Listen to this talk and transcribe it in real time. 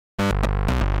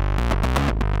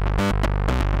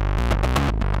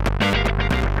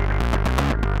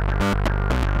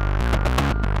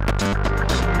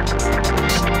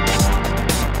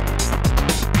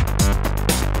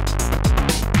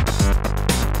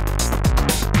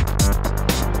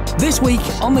This week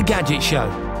on The Gadget Show,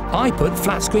 I put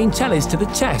flat-screen tellies to the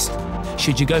test.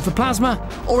 Should you go for plasma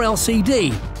or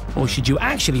LCD? Or should you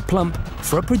actually plump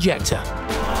for a projector?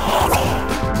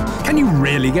 Can you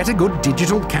really get a good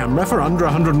digital camera for under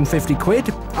 150 quid?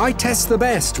 I test the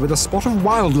best with a spot of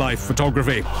wildlife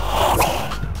photography.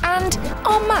 And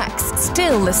are Macs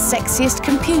still the sexiest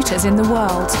computers in the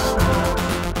world?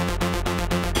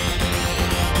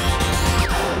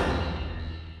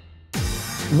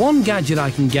 One gadget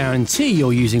I can guarantee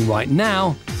you're using right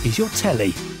now is your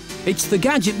telly. It's the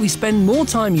gadget we spend more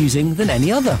time using than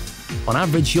any other. On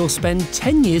average, you'll spend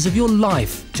 10 years of your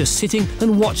life just sitting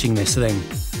and watching this thing.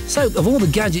 So, of all the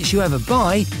gadgets you ever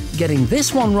buy, getting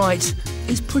this one right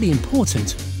is pretty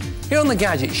important. Here on The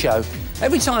Gadget Show,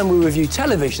 every time we review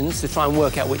televisions to try and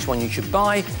work out which one you should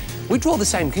buy, we draw the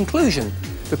same conclusion.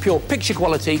 For pure picture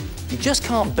quality, you just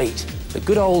can't beat the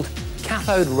good old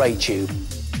cathode ray tube.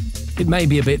 It may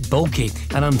be a bit bulky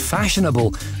and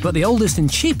unfashionable, but the oldest and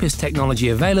cheapest technology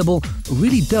available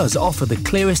really does offer the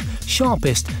clearest,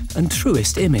 sharpest and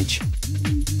truest image.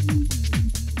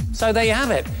 So there you have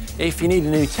it. If you need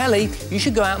a new telly, you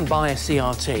should go out and buy a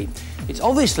CRT. It's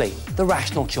obviously the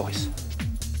rational choice.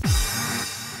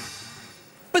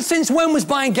 But since when was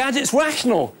buying gadgets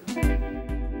rational?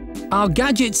 Our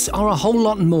gadgets are a whole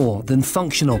lot more than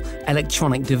functional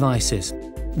electronic devices.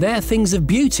 They're things of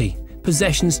beauty,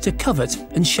 possessions to covet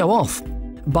and show off.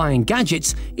 Buying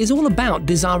gadgets is all about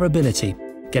desirability,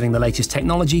 getting the latest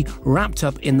technology wrapped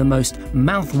up in the most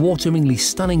mouth-wateringly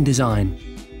stunning design.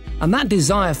 And that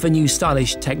desire for new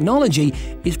stylish technology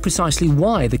is precisely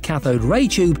why the cathode ray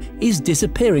tube is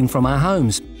disappearing from our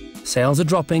homes. Sales are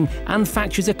dropping and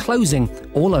factories are closing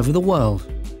all over the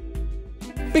world.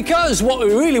 Because what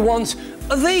we really want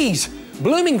are these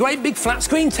blooming great big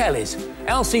flat-screen tellies,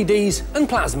 LCDs and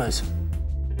plasmas.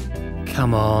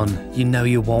 Come on, you know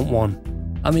you want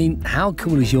one. I mean, how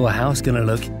cool is your house going to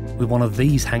look with one of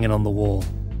these hanging on the wall?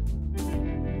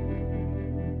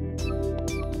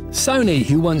 Sony,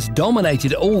 who once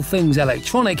dominated all things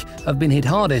electronic, have been hit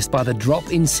hardest by the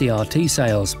drop in CRT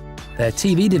sales. Their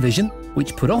TV division,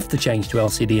 which put off the change to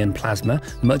LCD and plasma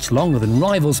much longer than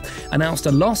rivals, announced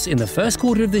a loss in the first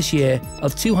quarter of this year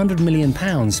of £200 million.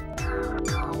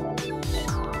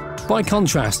 By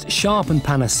contrast, Sharp and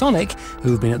Panasonic,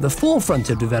 who have been at the forefront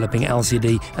of developing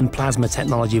LCD and plasma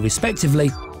technology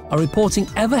respectively, are reporting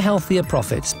ever healthier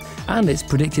profits, and it's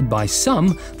predicted by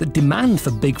some that demand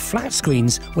for big flat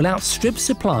screens will outstrip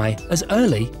supply as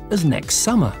early as next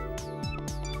summer.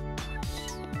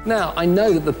 Now, I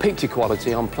know that the picture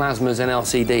quality on plasmas and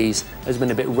LCDs has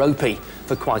been a bit ropey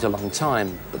for quite a long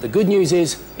time, but the good news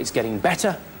is it's getting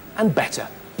better and better.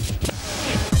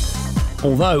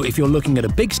 Although, if you're looking at a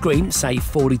big screen, say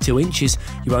 42 inches,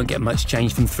 you won't get much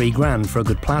change from £3 for a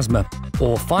good plasma,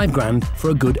 or £5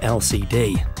 for a good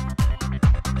LCD.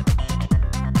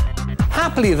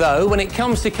 Happily though, when it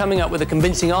comes to coming up with a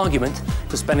convincing argument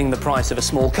for spending the price of a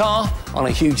small car on a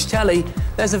huge telly,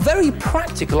 there's a very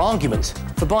practical argument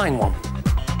for buying one.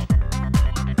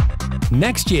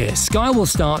 Next year, Sky will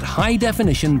start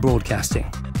high-definition broadcasting.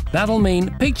 That'll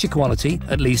mean picture quality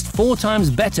at least 4 times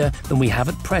better than we have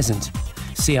at present.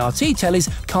 CRT tellies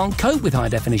can't cope with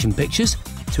high-definition pictures.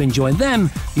 To enjoy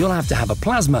them, you'll have to have a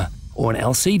plasma or an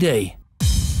LCD.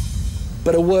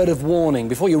 But a word of warning,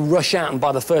 before you rush out and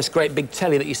buy the first great big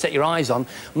telly that you set your eyes on,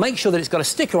 make sure that it's got a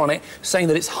sticker on it saying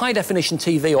that it's high-definition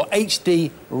TV or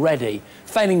HD ready.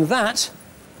 Failing that,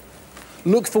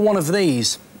 look for one of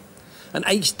these, an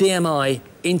HDMI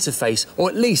interface, or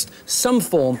at least some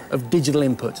form of digital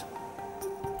input.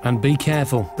 And be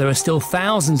careful, there are still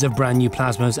thousands of brand new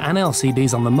plasmas and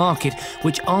LCDs on the market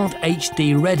which aren't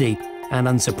HD ready, and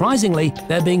unsurprisingly,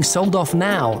 they're being sold off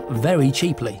now very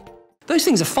cheaply. Those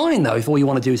things are fine though if all you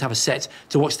want to do is have a set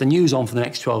to watch the news on for the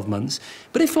next 12 months.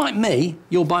 But if, like me,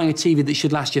 you're buying a TV that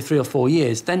should last you 3 or 4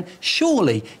 years, then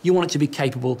surely you want it to be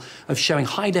capable of showing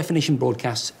high-definition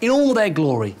broadcasts in all their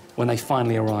glory when they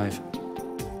finally arrive.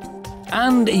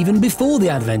 And even before the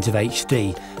advent of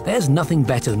HD, there's nothing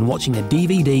better than watching a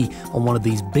DVD on one of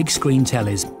these big screen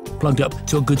tellies, plugged up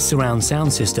to a good surround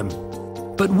sound system.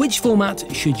 But which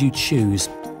format should you choose?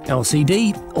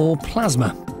 LCD or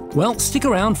plasma? Well, stick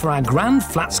around for our grand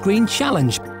flat screen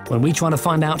challenge, when we try to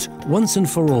find out once and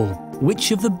for all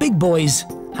which of the big boys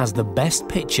has the best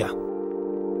picture.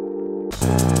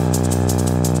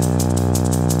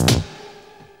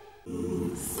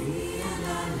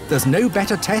 There's no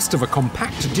better test of a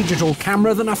compact digital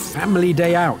camera than a family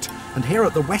day out. And here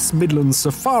at the West Midlands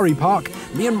Safari Park,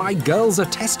 me and my girls are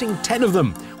testing 10 of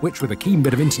them, which with a keen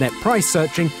bit of internet price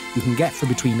searching, you can get for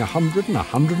between £100 and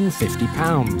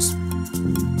 £150.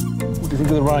 What do you think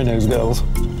of the rhinos, girls?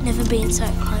 Never been so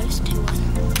close to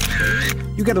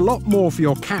one. You get a lot more for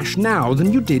your cash now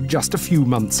than you did just a few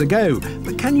months ago,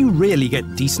 but can you really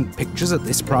get decent pictures at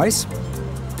this price?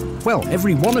 Well,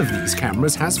 every one of these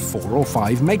cameras has 4 or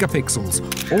 5 megapixels.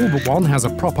 All but one has a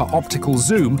proper optical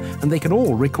zoom, and they can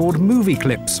all record movie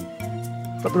clips.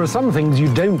 But there are some things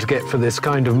you don't get for this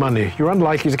kind of money. You're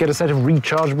unlikely to get a set of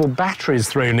rechargeable batteries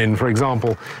thrown in, for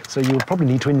example, so you'll probably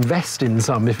need to invest in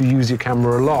some if you use your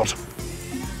camera a lot.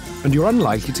 And you're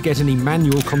unlikely to get any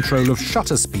manual control of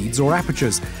shutter speeds or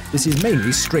apertures. This is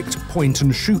mainly strict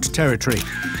point-and-shoot territory.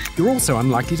 You're also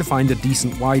unlikely to find a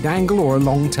decent wide angle or a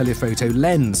long telephoto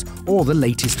lens, or the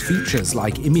latest features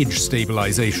like image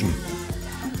stabilization.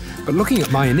 But looking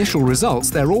at my initial results,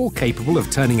 they're all capable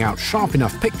of turning out sharp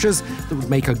enough pictures that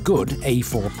would make a good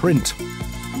A4 print.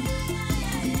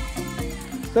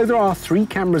 Though there are 3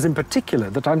 cameras in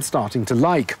particular that I'm starting to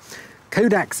like.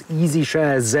 Kodak's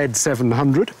EasyShare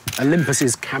Z700,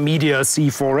 Olympus's Camedia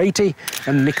C480,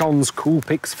 and Nikon's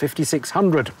Coolpix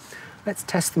 5600. Let's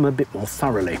test them a bit more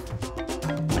thoroughly.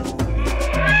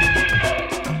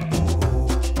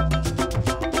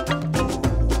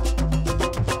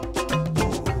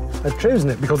 I've chosen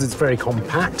it because it's very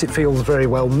compact, it feels very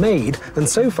well made, and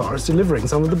so far it's delivering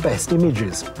some of the best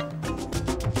images.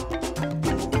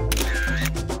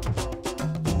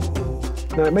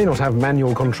 Now, it may not have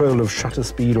manual control of shutter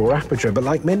speed or aperture, but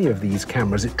like many of these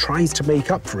cameras, it tries to make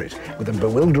up for it with a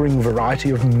bewildering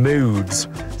variety of modes.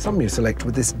 Some you select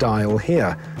with this dial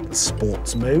here: the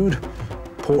sports mode,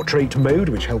 portrait mode,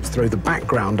 which helps throw the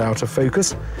background out of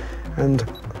focus, and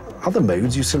other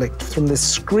modes you select from this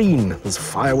screen. There's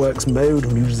fireworks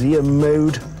mode, museum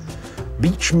mode,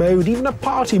 beach mode, even a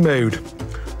party mode.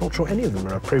 Not sure any of them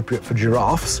are appropriate for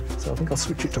giraffes, so I think I'll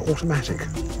switch it to automatic.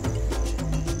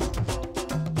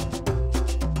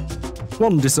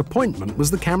 One disappointment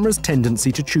was the camera's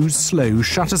tendency to choose slow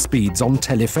shutter speeds on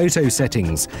telephoto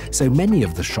settings, so many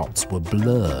of the shots were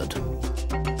blurred.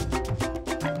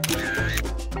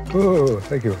 Oh,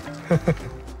 thank you.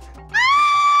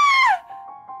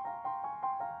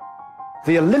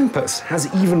 The Olympus has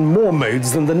even more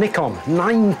modes than the Nikon,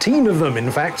 19 of them in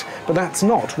fact, but that's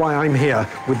not why I'm here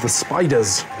with the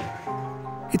spiders.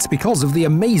 It's because of the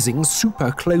amazing super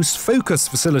close focus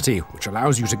facility, which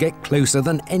allows you to get closer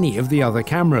than any of the other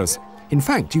cameras. In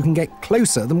fact, you can get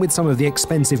closer than with some of the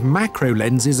expensive macro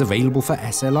lenses available for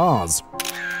SLRs.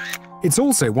 It's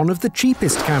also one of the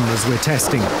cheapest cameras we're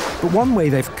testing, but one way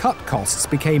they've cut costs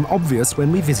became obvious when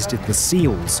we visited the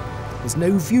seals. There's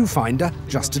no viewfinder,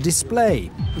 just a display,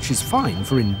 which is fine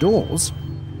for indoors.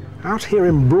 Out here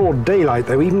in broad daylight,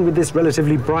 though, even with this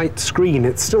relatively bright screen,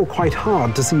 it's still quite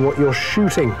hard to see what you're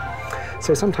shooting.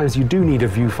 So sometimes you do need a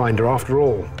viewfinder after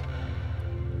all.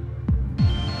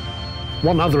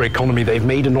 One other economy they've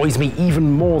made annoys me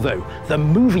even more, though. The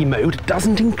movie mode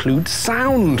doesn't include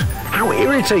sound. How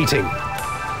irritating!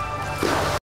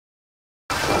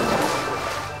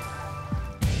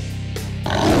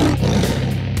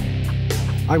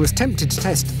 I was tempted to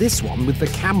test this one with the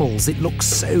camels. It looks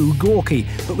so gawky,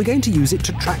 but we're going to use it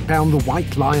to track down the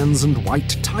white lions and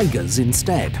white tigers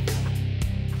instead.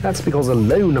 That's because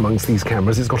alone amongst these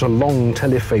cameras it's got a long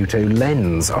telephoto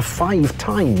lens, a 5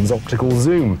 times optical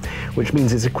zoom, which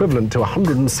means it's equivalent to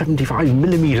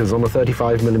 175mm on a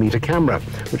 35mm camera,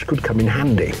 which could come in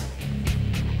handy.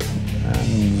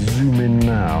 And zoom in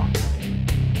now.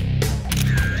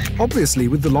 Obviously,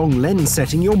 with the long lens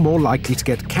setting, you're more likely to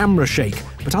get camera shake,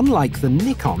 but unlike the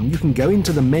Nikon, you can go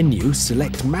into the menu,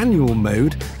 select manual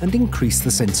mode, and increase the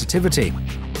sensitivity.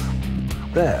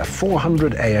 There,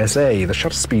 400 ASA, the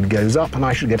shutter speed goes up and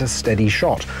I should get a steady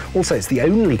shot. Also, it's the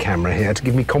only camera here to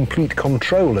give me complete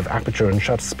control of aperture and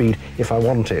shutter speed if I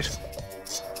want it.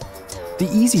 The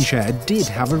EasyShare did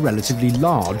have a relatively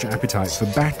large appetite for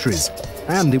batteries,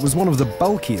 and it was one of the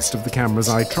bulkiest of the cameras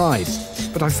I tried.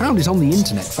 But I found it on the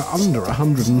internet for under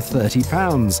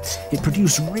 £130. It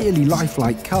produced really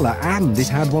lifelike colour, and it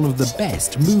had one of the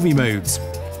best movie modes.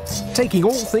 Taking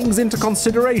all things into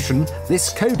consideration,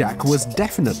 this Kodak was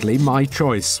definitely my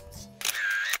choice.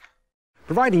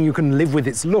 Providing you can live with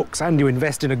its looks and you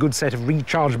invest in a good set of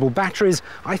rechargeable batteries,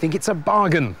 I think it's a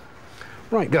bargain.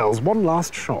 Right, girls, one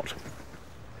last shot.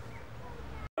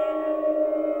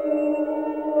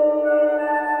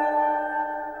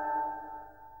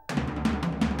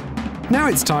 Now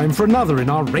it's time for another in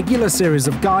our regular series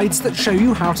of guides that show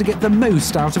you how to get the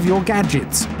most out of your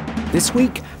gadgets. This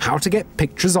week, how to get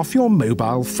pictures off your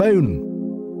mobile phone.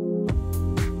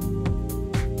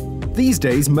 These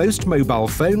days, most mobile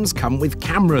phones come with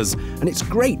cameras, and it's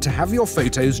great to have your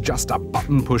photos just a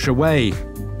button push away.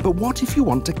 But what if you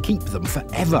want to keep them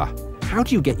forever? how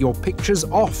do you get your pictures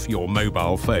off your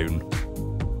mobile phone?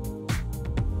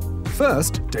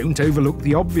 First, don't overlook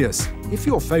the obvious. If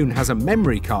your phone has a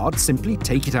memory card, simply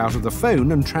take it out of the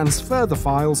phone and transfer the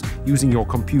files using your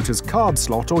computer's card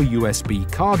slot or USB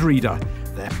card reader.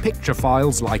 They're picture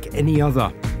files like any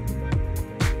other.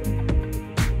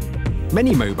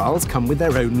 Many mobiles come with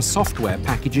their own software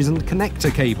packages and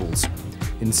connector cables.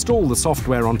 Install the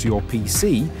software onto your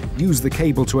PC, use the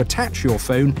cable to attach your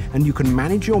phone, and you can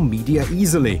manage your media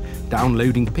easily,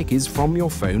 downloading pictures from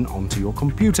your phone onto your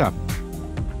computer.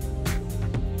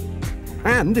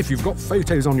 And if you've got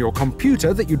photos on your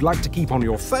computer that you'd like to keep on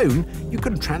your phone, you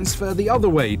can transfer the other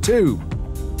way too.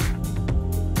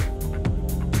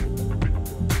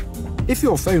 If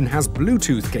your phone has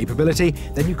Bluetooth capability,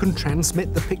 then you can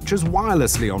transmit the pictures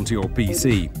wirelessly onto your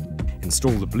PC.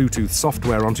 Install the Bluetooth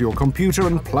software onto your computer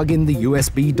and plug in the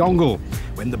USB dongle.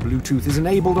 When the Bluetooth is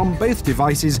enabled on both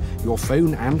devices, your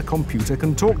phone and computer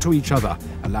can talk to each other,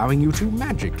 allowing you to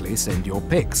magically send your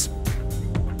pics.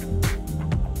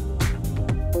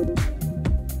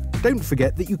 Don't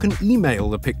forget that you can email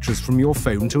the pictures from your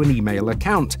phone to an email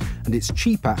account, and it's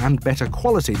cheaper and better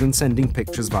quality than sending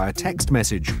pictures via text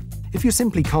message. If you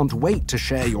simply can't wait to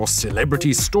share your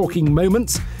celebrity stalking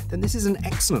moments, then this is an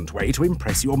excellent way to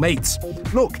impress your mates.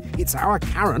 Look, it's our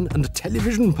Karen and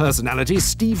television personality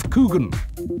Steve Coogan.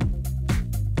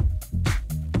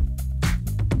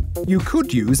 You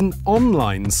could use an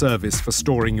online service for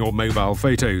storing your mobile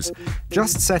photos.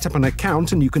 Just set up an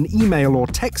account and you can email or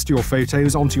text your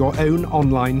photos onto your own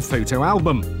online photo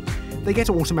album. They get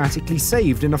automatically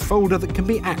saved in a folder that can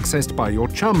be accessed by your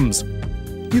chums.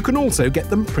 You can also get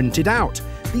them printed out.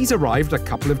 These arrived a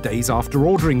couple of days after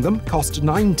ordering them, cost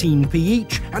 19p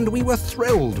each, and we were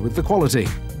thrilled with the quality.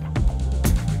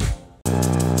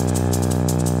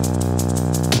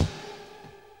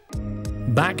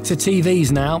 Back to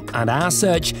TVs now and our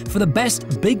search for the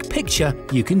best big picture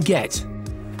you can get.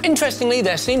 Interestingly,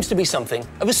 there seems to be something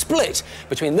of a split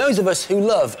between those of us who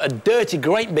love a dirty,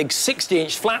 great big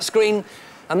 60-inch flat screen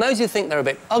and those who think they're a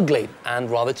bit ugly and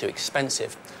rather too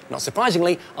expensive. Not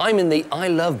surprisingly, I'm in the I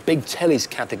love big tellies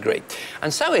category.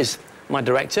 And so is my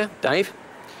director, Dave,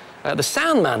 the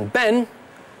sound man, Ben,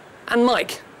 and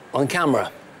Mike on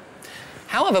camera.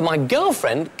 However, my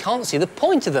girlfriend can't see the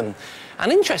point of them.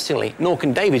 And interestingly, nor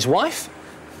can David's wife,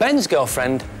 Ben's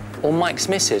girlfriend, or Mike's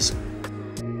missus.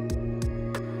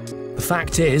 The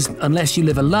fact is, unless you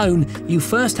live alone, you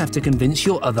first have to convince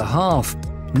your other half.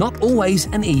 Not always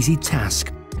an easy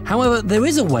task. However, there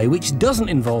is a way which doesn't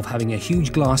involve having a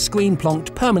huge glass screen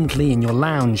plonked permanently in your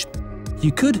lounge.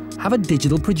 You could have a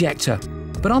digital projector,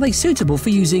 but are they suitable for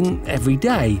using every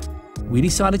day? We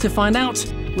decided to find out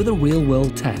with a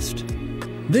real-world test.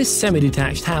 This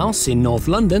semi-detached house in North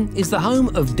London is the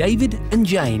home of David and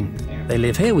Jane. They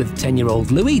live here with 10-year-old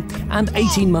Louis and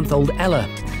 18-month-old Ella,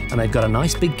 and they've got a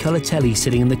nice big colour telly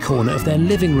sitting in the corner of their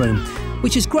living room,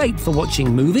 which is great for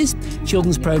watching movies,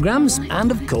 children's programmes,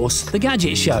 and of course the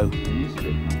Gadget Show.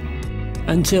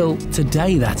 Until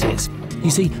today, that is.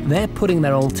 You see, they're putting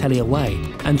their old telly away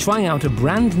and trying out a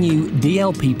brand new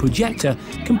DLP projector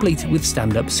complete with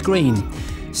stand-up screen.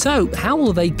 So, how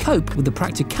will they cope with the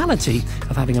practicality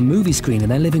of having a movie screen in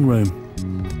their living room?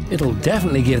 It'll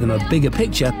definitely give them a bigger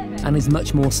picture and is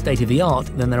much more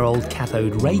state-of-the-art than their old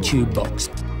cathode ray tube box.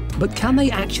 But can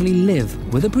they actually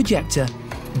live with a projector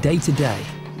day to day?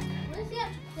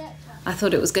 I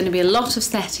thought it was going to be a lot of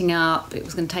setting up, it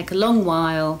was going to take a long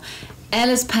while.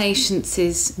 Ella's patience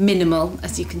is minimal,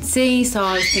 as you can see, so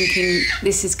I was thinking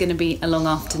this is going to be a long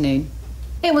afternoon.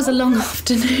 It was a long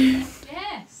afternoon.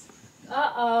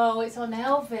 Uh-oh, it's on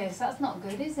Elvis. That's not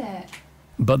good, is it?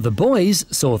 But the boys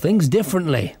saw things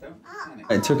differently.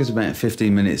 It took us about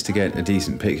 15 minutes to get a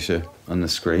decent picture on the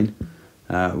screen.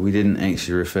 We didn't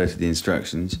actually refer to the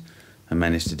instructions and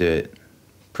managed to do it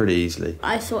pretty easily.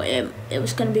 I thought it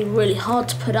was going to be really hard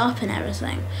to put up and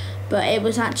everything, but it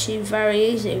was actually very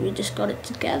easy. We just got it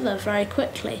together very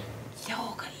quickly.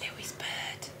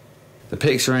 The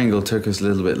picture angle took us a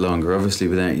little bit longer. Obviously,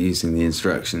 without using the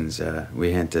instructions,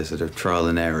 we had to sort of trial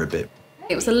and error a bit.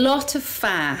 It was a lot of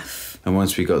faff. And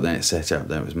once we got that set up,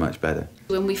 that was much better.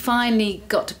 When we finally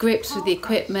got to grips with the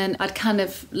equipment, I'd kind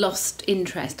of lost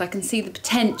interest. I can see the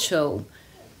potential,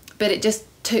 but it just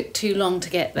took too long to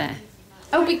get there.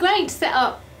 It would be great to set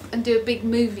up and do a big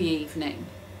movie evening,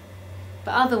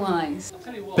 but otherwise...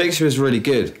 Picture was really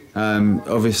good.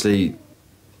 Obviously,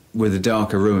 with a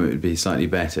darker room, it would be slightly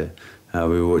better.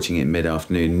 We were watching it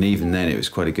mid-afternoon, and even then it was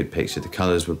quite a good picture. The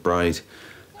colours were bright,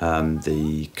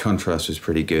 the contrast was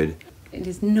pretty good. It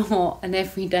is not an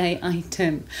everyday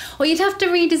item. Or you'd have to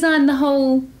redesign the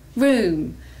whole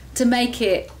room to make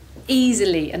it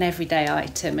easily an everyday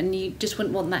item, and you just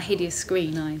wouldn't want that hideous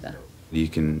screen either. You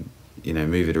can, you know,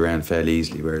 move it around fairly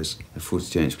easily, whereas a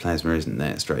 42-inch plasma isn't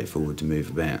that straightforward to move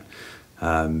about.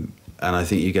 And I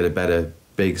think you get a better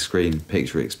big screen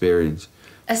picture experience.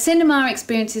 A cinema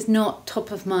experience is not top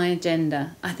of my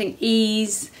agenda. I think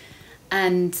ease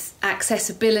and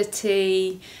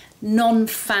accessibility,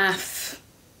 non-faff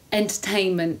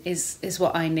entertainment is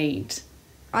what I need.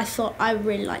 I thought I'd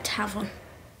really like to have one.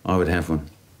 I would have one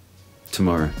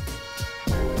tomorrow.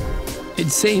 It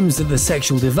seems that the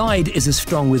sexual divide is as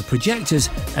strong with projectors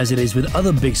as it is with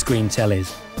other big screen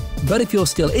tellies. But if you're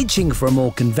still itching for a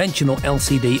more conventional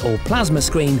LCD or plasma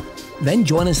screen, then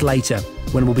join us later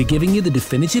when we'll be giving you the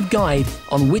definitive guide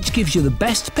on which gives you the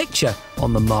best picture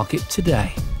on the market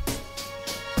today.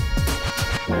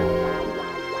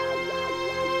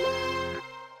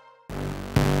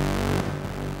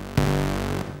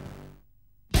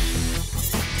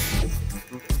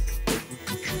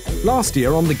 Last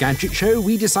year on the Gadget Show,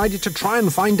 we decided to try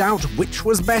and find out which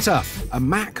was better, a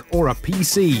Mac or a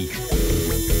PC.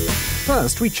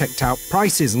 First, we checked out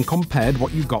prices and compared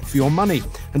what you got for your money,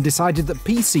 and decided that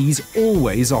PCs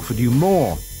always offered you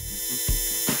more.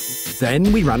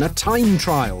 Then we ran a time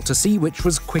trial to see which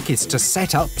was quickest to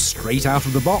set up straight out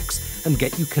of the box and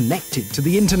get you connected to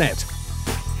the internet.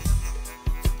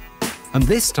 And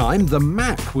this time, the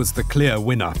Mac was the clear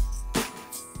winner.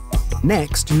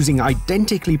 Next, using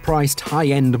identically priced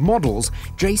high-end models,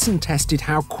 Jason tested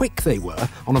how quick they were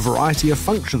on a variety of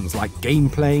functions like game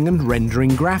playing and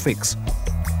rendering graphics.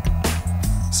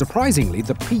 Surprisingly,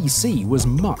 the PC was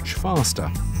much faster.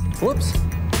 Whoops.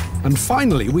 And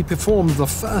finally, we performed the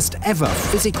first ever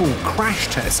physical crash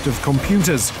test of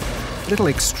computers. A little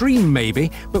extreme maybe,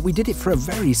 but we did it for a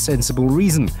very sensible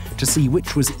reason, to see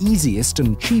which was easiest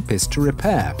and cheapest to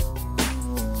repair.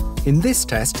 In this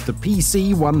test, the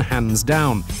PC won hands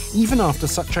down. Even after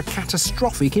such a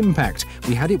catastrophic impact,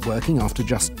 we had it working after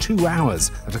just 2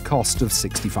 hours at a cost of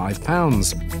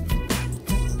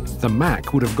 £65. The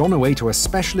Mac would have gone away to a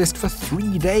specialist for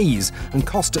 3 days and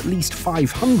cost at least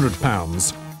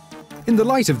 £500. In the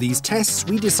light of these tests,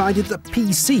 we decided that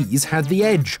PCs had the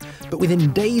edge, but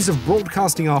within days of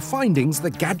broadcasting our findings,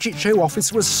 the Gadget Show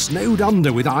office was snowed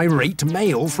under with irate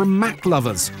mail from Mac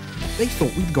lovers. They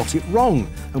thought we'd got it wrong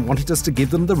and wanted us to give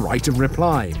them the right of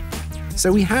reply.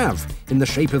 So we have, in the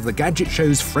shape of the Gadget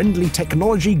Show's friendly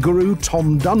technology guru,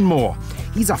 Tom Dunmore.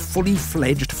 He's a fully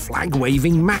fledged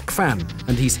flag-waving Mac fan,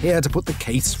 and he's here to put the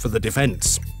case for the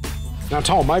defence. Now,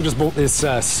 Tom, I've just bought this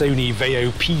Sony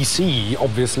Vaio PC,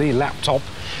 obviously, laptop.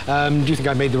 Do you think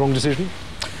I made the wrong decision?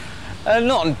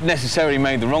 Not necessarily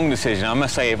made the wrong decision. I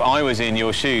must say, if I was in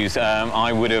your shoes,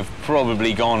 I would have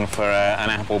probably gone for an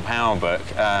Apple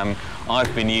PowerBook.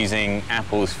 I've been using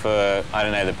Apples for, I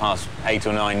don't know, the past 8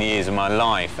 or 9 years of my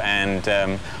life, and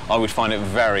I would find it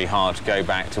very hard to go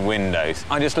back to Windows.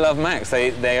 I just love Macs.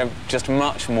 They are just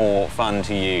much more fun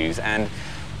to use, and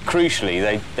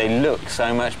crucially, they look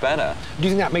so much better. Do you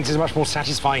think that makes it a much more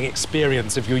satisfying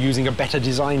experience if you're using a better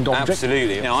designed object?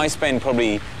 Absolutely. Now, I spend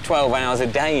probably 12 hours a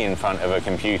day in front of a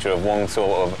computer of one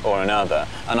sort or another,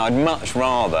 and I'd much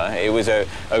rather it was a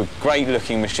great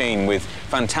looking machine with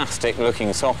fantastic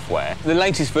looking software. The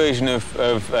latest version of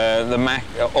the Mac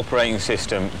operating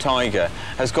system, Tiger,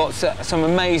 has got some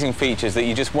amazing features that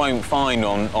you just won't find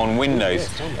on Windows.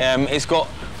 It's got,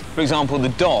 for example, the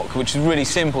dock, which is really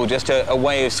simple, just a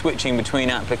way of switching between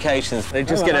applications. They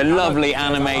just get a lovely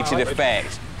animated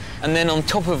effect. And then on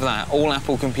top of that, all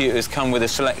Apple computers come with a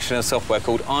selection of software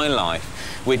called iLife,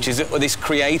 which is this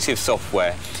creative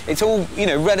software. It's all, you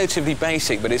know, relatively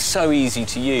basic, but it's so easy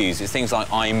to use. It's things like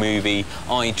iMovie,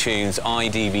 iTunes,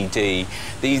 iDVD,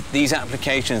 these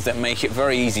applications that make it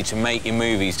very easy to make your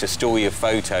movies, to store your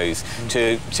photos,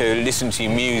 to listen to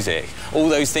your music, all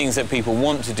those things that people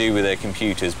want to do with their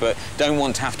computers, but don't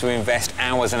want to have to invest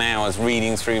hours and hours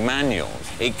reading through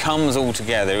manuals. It comes all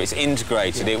together, it's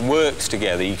integrated, it works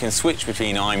together. You can switch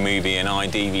between iMovie and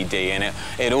iDVD, and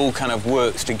it all kind of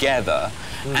works together.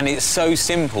 And it's so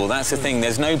simple. That's the thing.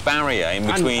 There's no barrier in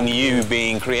between you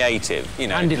being creative, you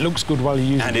know. And it looks good while you're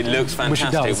using it. And it looks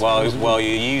fantastic while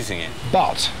you're using it.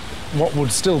 But what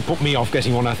would still put me off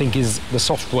getting one, I think, is the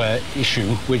software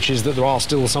issue, which is that there are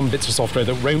still some bits of software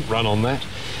that won't run on that.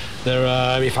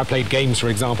 If I played games, for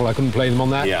example, I couldn't play them on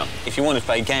that. Yeah. If you want to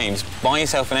play games, buy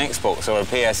yourself an Xbox or a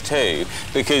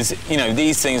PS2 because, you know,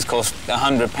 these things cost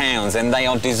 £100 and they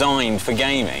are designed for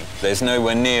gaming. There's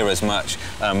nowhere near as much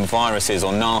viruses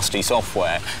or nasty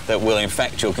software that will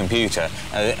infect your computer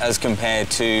as compared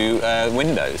to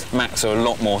Windows. Macs are a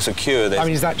lot more secure. I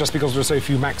mean, is that just because there are so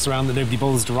few Macs around that nobody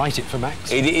bothers to write it for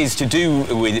Macs? It is to do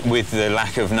with the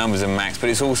lack of numbers of Macs, but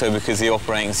it's also because the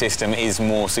operating system is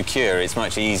more secure. It's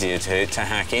much easier to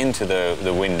hack into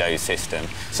the Windows system.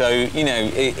 So, you know,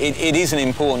 it is an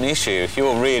important issue. If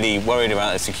you're really worried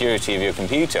about the security of your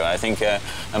computer, I think a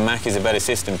Mac is a better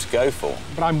system to go for.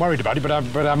 But I'm worried about it,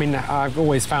 but I mean, I've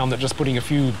always found that just putting a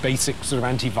few basic sort of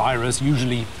antivirus,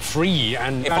 usually free,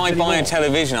 and... If I buy a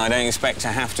television, I don't expect to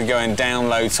have to go and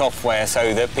download software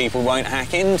so that people won't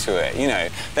hack into it, you know.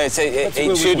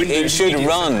 It should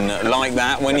run like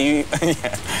that when you...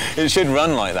 yeah, it should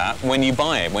run like that when you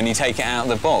buy it, when you take it out of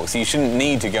the box. You shouldn't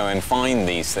need to go and find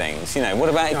these things, you know. What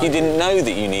about if you didn't know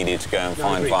that you needed to go and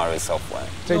find virus software?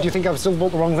 So do you think I've still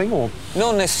bought the wrong thing, or...?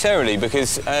 Not necessarily,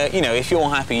 because, you know, if you're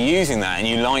happy using that and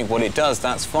you like what it does,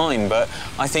 that's fine, but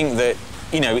I think that,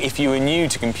 you know, if you were new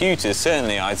to computers,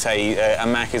 certainly I'd say a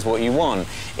Mac is what you want.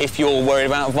 If you're worried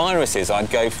about viruses, I'd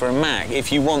go for a Mac.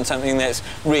 If you want something that's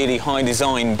really high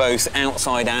design, both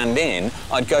outside and in,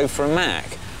 I'd go for a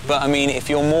Mac. But, I mean, if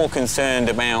you're more concerned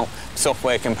about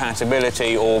software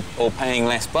compatibility or paying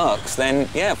less bucks, then,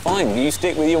 yeah, fine, you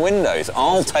stick with your Windows.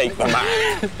 I'll take the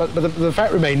Mac. But the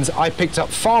fact remains, I picked up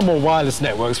far more wireless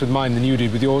networks with mine than you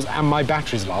did with yours, and my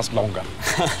batteries last longer.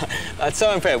 That's so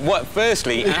unfair.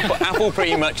 Firstly, Apple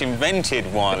pretty much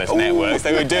invented wireless networks.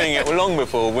 They were doing it long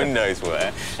before Windows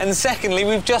were. And secondly,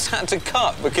 we've just had to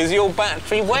cut because your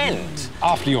battery went.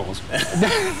 After yours.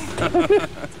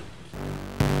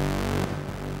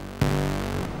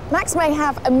 Macs may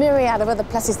have a myriad of other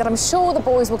pluses that I'm sure the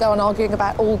boys will go on arguing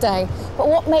about all day, but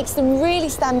what makes them really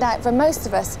stand out for most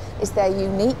of us is their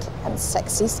unique and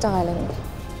sexy styling.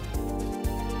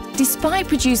 Despite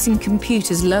producing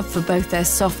computers loved for both their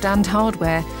soft and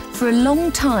hardware, for a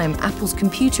long time Apple's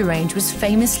computer range was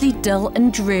famously dull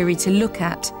and dreary to look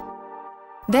at.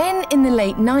 Then, in the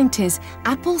late 90s,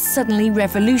 Apple suddenly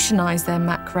revolutionised their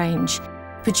Mac range,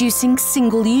 producing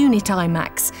single-unit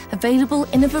iMacs, available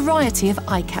in a variety of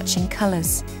eye-catching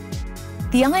colours.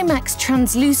 The iMac's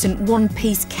translucent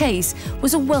one-piece case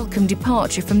was a welcome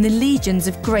departure from the legions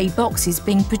of grey boxes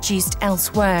being produced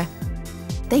elsewhere.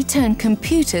 They turn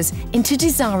computers into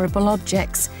desirable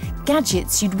objects,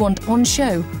 gadgets you'd want on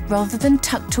show rather than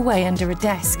tucked away under a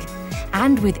desk.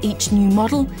 And with each new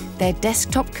model, their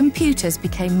desktop computers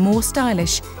became more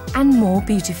stylish and more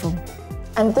beautiful.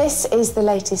 And this is the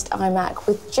latest iMac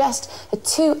with just a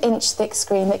 2-inch thick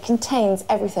screen that contains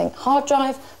everything: hard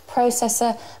drive,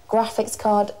 processor, graphics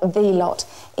card, the lot.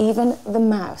 Even the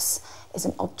mouse is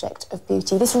an object of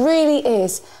beauty. This really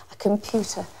is a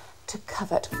computer to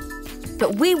covet.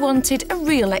 But we wanted a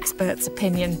real expert's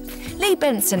opinion. Lee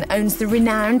Benson owns the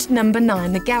renowned No.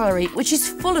 9 The Gallery, which is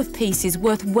full of pieces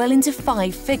worth well into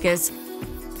 5 figures.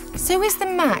 So is the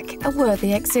Mac a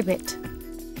worthy exhibit?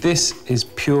 This is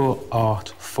pure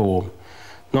art form.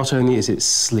 Not only is it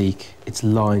sleek, its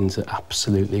lines are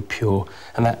absolutely pure,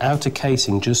 and that outer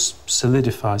casing just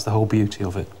solidifies the whole beauty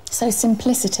of it. So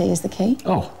simplicity is the key?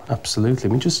 Oh, absolutely.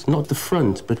 I mean, just not the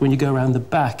front, but when you go around the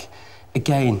back,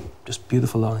 again, just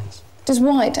beautiful lines. Does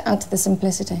white add to the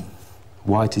simplicity?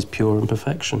 White is pure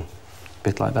imperfection. A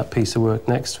bit like that piece of work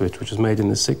next to it, which was made in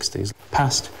the 60s.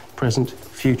 Past, present,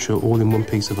 future, all in one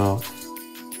piece of art.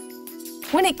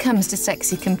 When it comes to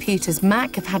sexy computers,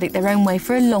 Mac have had it their own way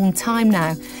for a long time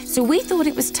now, so we thought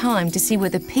it was time to see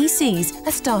whether PCs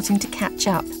are starting to catch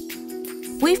up.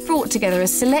 We've brought together a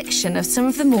selection of some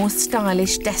of the more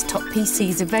stylish desktop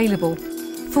PCs available.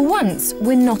 For once,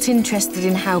 we're not interested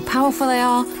in how powerful they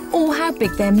are or how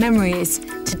big their memory is.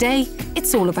 Today,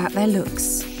 it's all about their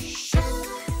looks.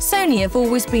 Sony have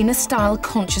always been a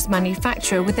style-conscious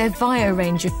manufacturer with their Vio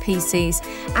range of PCs,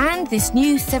 and this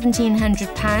new £1,700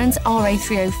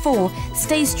 RA304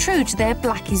 stays true to their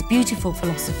black is beautiful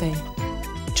philosophy.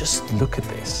 Just look at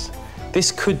this.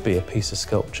 This could be a piece of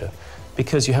sculpture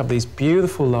because you have these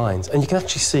beautiful lines and you can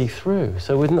actually see through,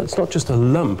 so it's not just a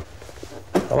lump.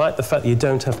 I like the fact that you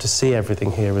don't have to see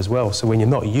everything here as well, so when you're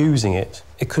not using it,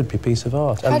 it could be a piece of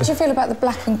art. How do you feel about the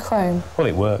black and chrome? Well,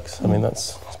 it works. I mean,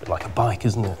 it's a bit like a bike,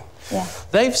 isn't it? Yeah.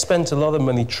 They've spent a lot of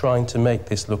money trying to make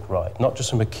this look right, not just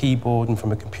from a keyboard and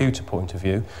from a computer point of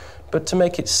view, but to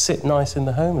make it sit nice in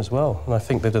the home as well, and I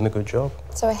think they've done a good job.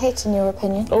 So a hit, in your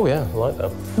opinion? Oh, yeah, I like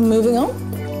that. Moving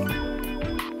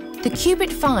on. The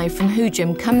Cubit 5 from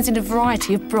Hujum comes in a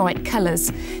variety of bright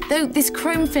colours, though this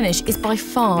chrome finish is by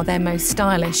far their most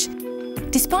stylish.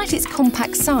 Despite its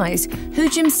compact size,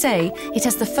 Hujum say it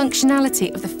has the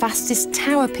functionality of the fastest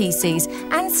tower PCs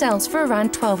and sells for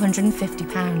around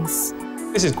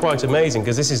 £1,250. This is quite amazing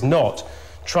because this is not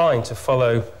trying to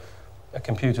follow a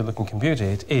computer-looking computer.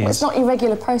 It is... Well, it's not your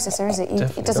regular processor, is it?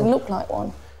 It doesn't look like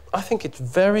one. I think it's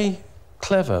very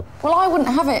clever. Well, I wouldn't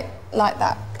have it like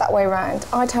that way round.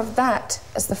 I'd have that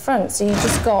as the front, so you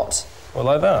just got... Well,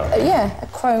 like that? Yeah, a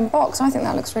chrome box. I think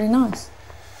that looks really nice.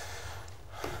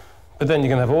 But then you're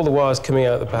going to have all the wires coming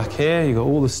out the back here. You've got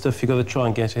all the stuff you've got to try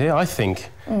and get here. I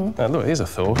think... Now, look, here's a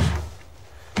thought.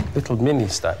 Little mini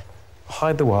stack.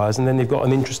 Hide the wires, and then you've got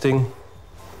an interesting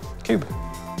cube.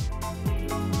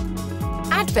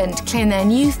 Advent claim their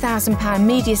new £1,000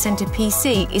 Media Centre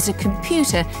PC is a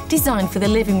computer designed for the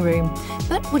living room.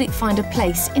 But would it find a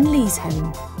place in Lee's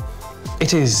home?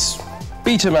 It is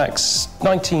Betamax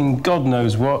 19 God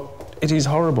knows what. It is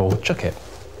horrible. Chuck it.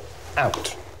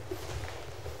 Out.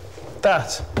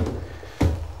 That,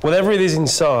 whatever it is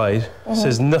inside,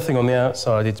 says nothing on the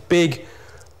outside. It's big,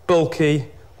 bulky,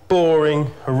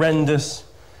 boring, horrendous.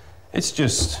 It's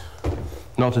just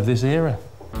not of this era.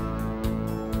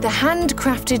 The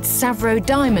handcrafted Savro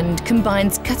Diamond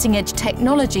combines cutting-edge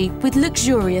technology with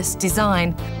luxurious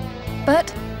design.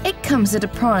 But it comes at a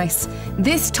price.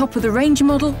 This top-of-the-range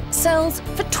model sells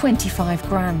for 25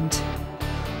 grand.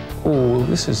 Oh,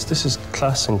 this is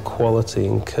class and quality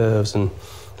and curves, and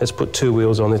let's put 2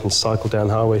 wheels on it and cycle down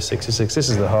Highway 66. This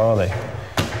is the Harley.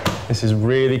 This is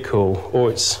really cool.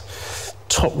 Or it's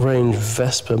top-range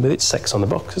Vespa, but it's sex on the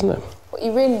box, isn't it? What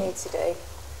you really need to do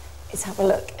is have a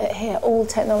look at here, all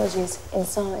technologies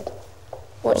inside.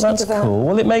 What do you think of that? Cool.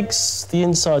 Well, it makes the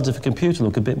insides of a computer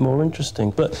look a bit more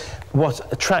interesting. But what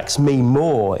attracts me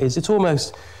more is it's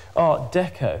almost Art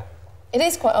Deco. It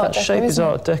is quite Art Deco, that shape is isn't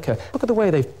Art Deco. Look at the way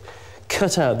they've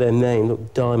cut out their name.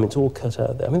 Look, diamonds all cut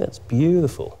out there. I mean, that's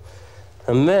beautiful.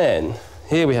 And then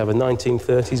here we have a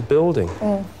 1930s building.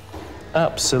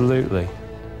 Absolutely.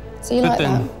 So you like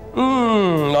that?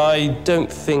 I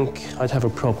don't think I'd have a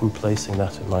problem placing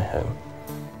that in my home.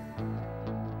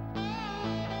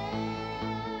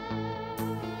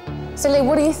 So, Lee,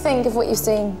 what do you think of what you've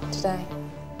seen today?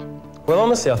 Well,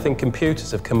 honestly, I think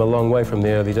computers have come a long way from the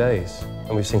early days,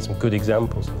 and we've seen some good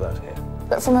examples of that here.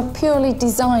 But from a purely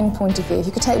design point of view, if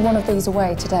you could take one of these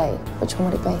away today, which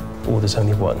one would it be? Oh, there's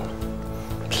only one.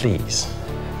 Please.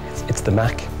 It's the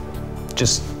Mac.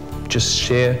 Just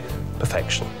sheer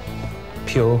perfection.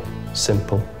 Pure,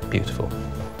 simple, beautiful.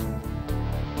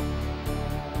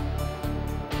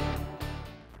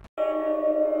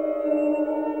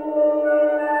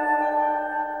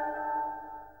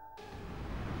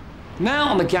 Now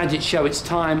on the Gadget Show, it's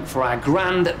time for our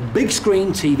grand big screen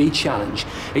TV challenge.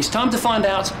 It's time to find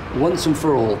out once and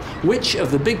for all which of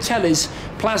the big tellies,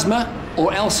 plasma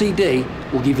or LCD,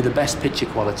 will give you the best picture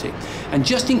quality. And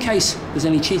just in case there's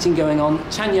any cheating going on,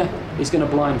 Tanya is going to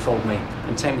blindfold me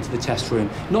and take me to the test room.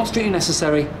 Not strictly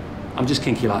necessary, I'm just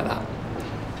kinky like that.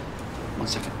 1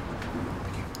 second.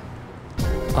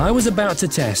 I was about to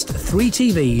test 3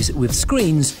 TVs with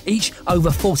screens each over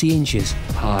 40 inches.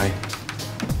 Hi.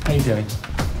 How you doing?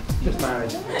 Just married.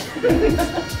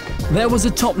 There was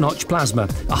a top-notch plasma,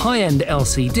 a high-end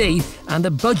LCD and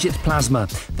a budget plasma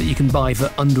that you can buy for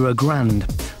under £1,000.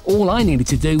 All I needed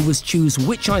to do was choose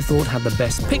which I thought had the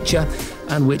best picture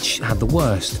and which had the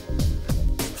worst.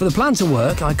 For the plan to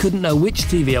work, I couldn't know which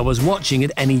TV I was watching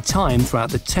at any time throughout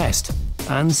the test,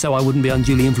 and so I wouldn't be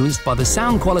unduly influenced by the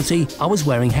sound quality, I was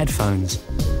wearing headphones.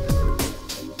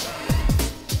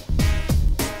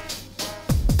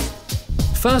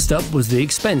 First up was the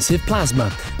expensive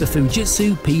plasma, the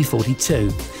Fujitsu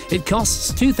P42. It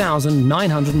costs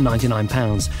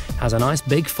 £2,999, has a nice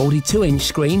big 42-inch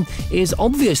screen, is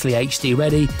obviously HD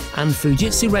ready, and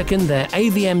Fujitsu reckon their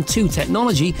AVM2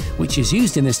 technology, which is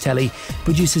used in this telly,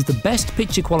 produces the best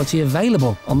picture quality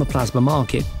available on the plasma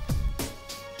market.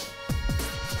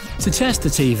 To test the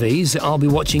TVs, I'll be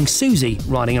watching Suzi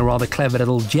riding a rather clever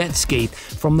little jet ski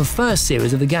from the first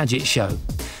series of the Gadget Show.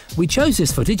 We chose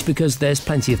this footage because there's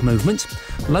plenty of movement,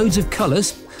 loads of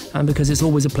colours, and because it's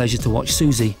always a pleasure to watch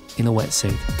Suzi in a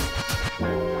wetsuit.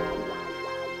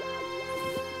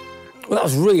 Well, that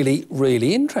was really,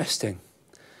 really interesting.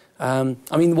 I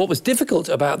mean, what was difficult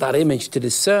about that image to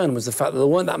discern was the fact that there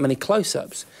weren't that many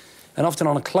close-ups. And often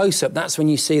on a close-up, that's when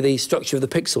you see the structure of the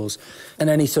pixels and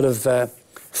any sort of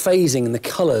phasing in the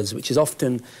colours, which is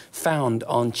often found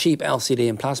on cheap LCD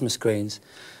and plasma screens.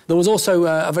 There was also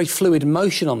a very fluid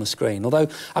motion on the screen, although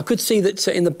I could see that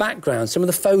in the background, some of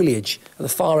the foliage at the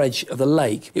far edge of the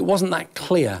lake, it wasn't that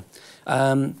clear.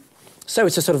 So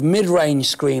it's a sort of mid-range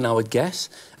screen, I would guess.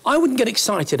 I wouldn't get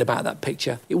excited about that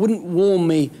picture. It wouldn't warm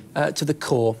me to the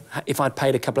core if I'd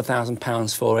paid a couple of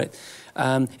 £1,000s for it.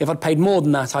 If I'd paid more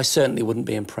than that, I certainly wouldn't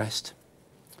be impressed.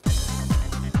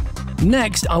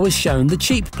 Next, I was shown the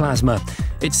cheap plasma.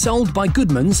 It's sold by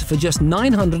Goodman's for just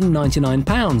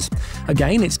 £999.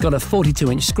 Again, it's got a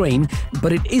 42-inch screen,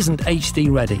 but it isn't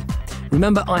HD ready.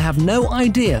 Remember, I have no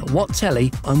idea what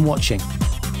telly I'm watching.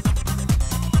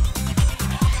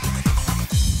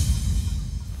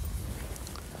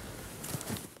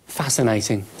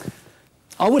 Fascinating.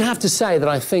 I would have to say that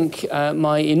I think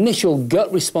my initial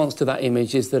gut response to that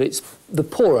image is that it's the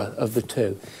poorer of the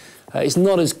two. It's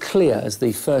not as clear as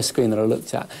the first screen that I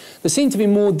looked at. There seemed to be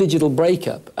more digital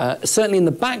breakup, certainly in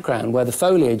the background where the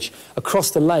foliage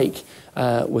across the lake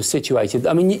was situated.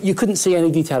 I mean, you couldn't see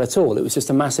any detail at all. It was just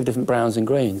a massive different browns and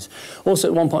greens. Also,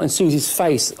 at one point in Suzi's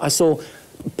face, I saw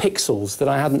pixels that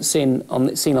I hadn't seen on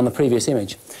the previous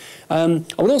image. I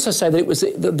would also say that it was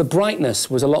the brightness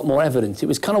was a lot more evident. It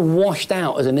was kind of washed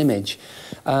out as an image.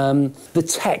 The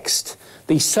text,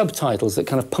 the subtitles that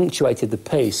kind of punctuated the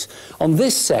piece. On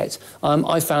this set,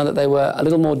 I found that they were a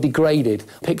little more degraded,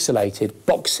 pixelated,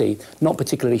 boxy, not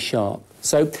particularly sharp.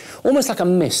 So almost like a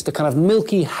mist, a kind of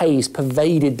milky haze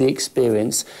pervaded the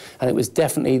experience, and it was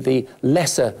definitely the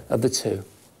lesser of the two.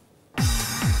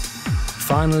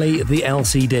 Finally, the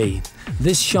LCD.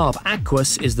 This Sharp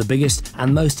Aquos is the biggest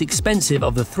and most expensive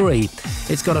of the three.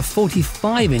 It's got a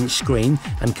 45-inch screen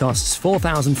and costs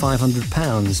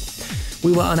 £4,500.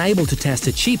 We were unable to test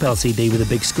a cheap LCD with a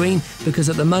big screen because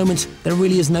at the moment there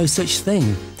really is no such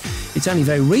thing. It's only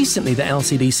very recently that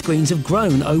LCD screens have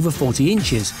grown over 40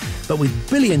 inches, but with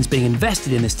billions being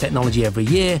invested in this technology every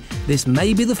year, this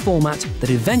may be the format that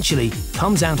eventually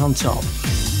comes out on top.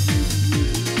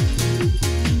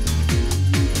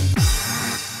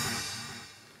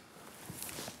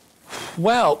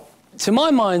 Well, to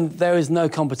my mind, there is no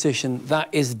competition. That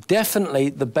is definitely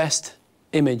the best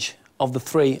image of the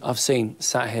three I've seen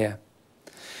sat here.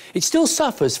 It still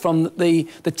suffers from the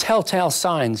telltale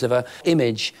signs of an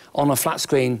image on a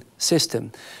flat-screen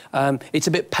system. It's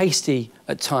a bit pasty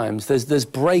at times. There's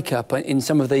breakup in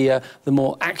some of the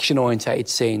more action-orientated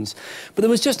scenes. But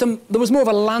there was more of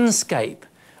a landscape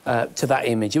to that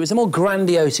image. It was a more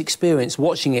grandiose experience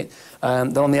watching it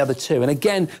than on the other two. And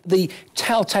again, the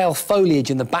telltale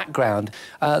foliage in the background,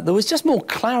 there was just more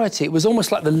clarity. It was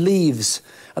almost like the leaves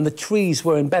and the trees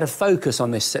were in better focus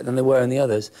on this set than they were in the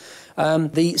others.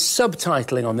 The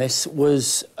subtitling on this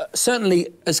was certainly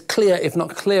as clear, if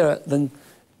not clearer, than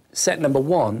set number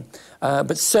one,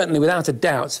 but certainly without a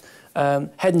doubt,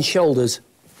 head and shoulders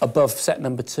above set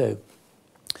number two.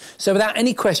 So without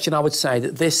any question, I would say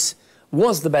that this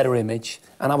was the better image,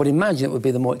 and I would imagine it would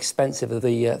be the more expensive of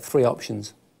the three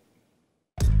options.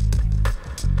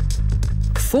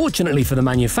 Fortunately for the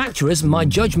manufacturers, my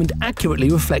judgment accurately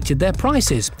reflected their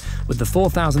prices, with the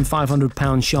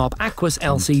 £4,500 Sharp Aquos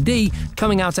LCD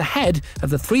coming out ahead of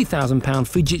the £3,000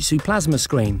 Fujitsu plasma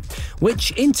screen,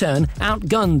 which in turn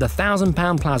outgunned the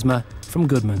 £1,000 plasma from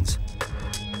Goodman's.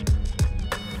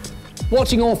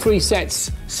 Watching all three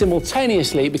sets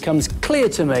simultaneously, it becomes clear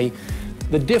to me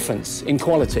the difference in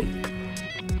quality.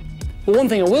 But one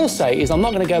thing I will say is I'm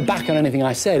not going to go back on anything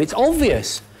I said. It's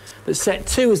obvious that set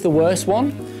two is the worst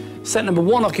one, set number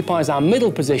one occupies our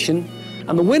middle position,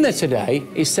 and the winner today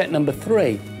is set number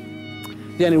three.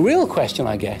 The only real question,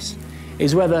 I guess,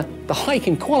 is whether the hike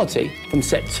in quality from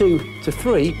set two to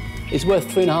three is worth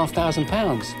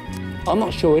 £3,500. I'm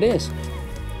not sure it is.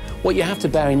 What you have to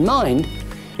bear in mind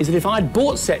is that if I'd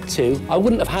bought set two, I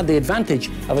wouldn't have had the advantage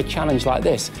of a challenge like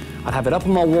this. I'd have it up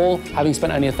on my wall, having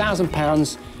spent only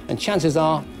 £1,000, and chances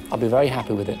are I'll be very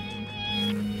happy with it.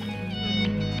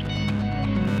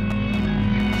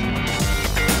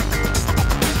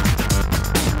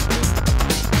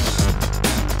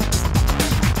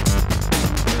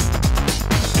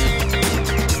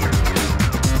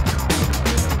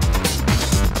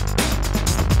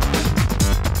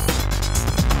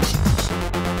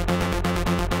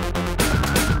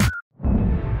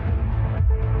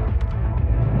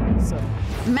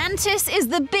 Mantis is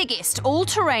the biggest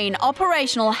all-terrain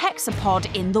operational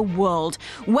hexapod in the world,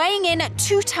 weighing in at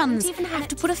 2 tons. You don't even have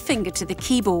to put a finger to the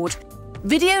keyboard.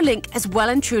 Video link has well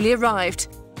and truly arrived.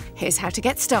 Here's how to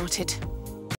get started.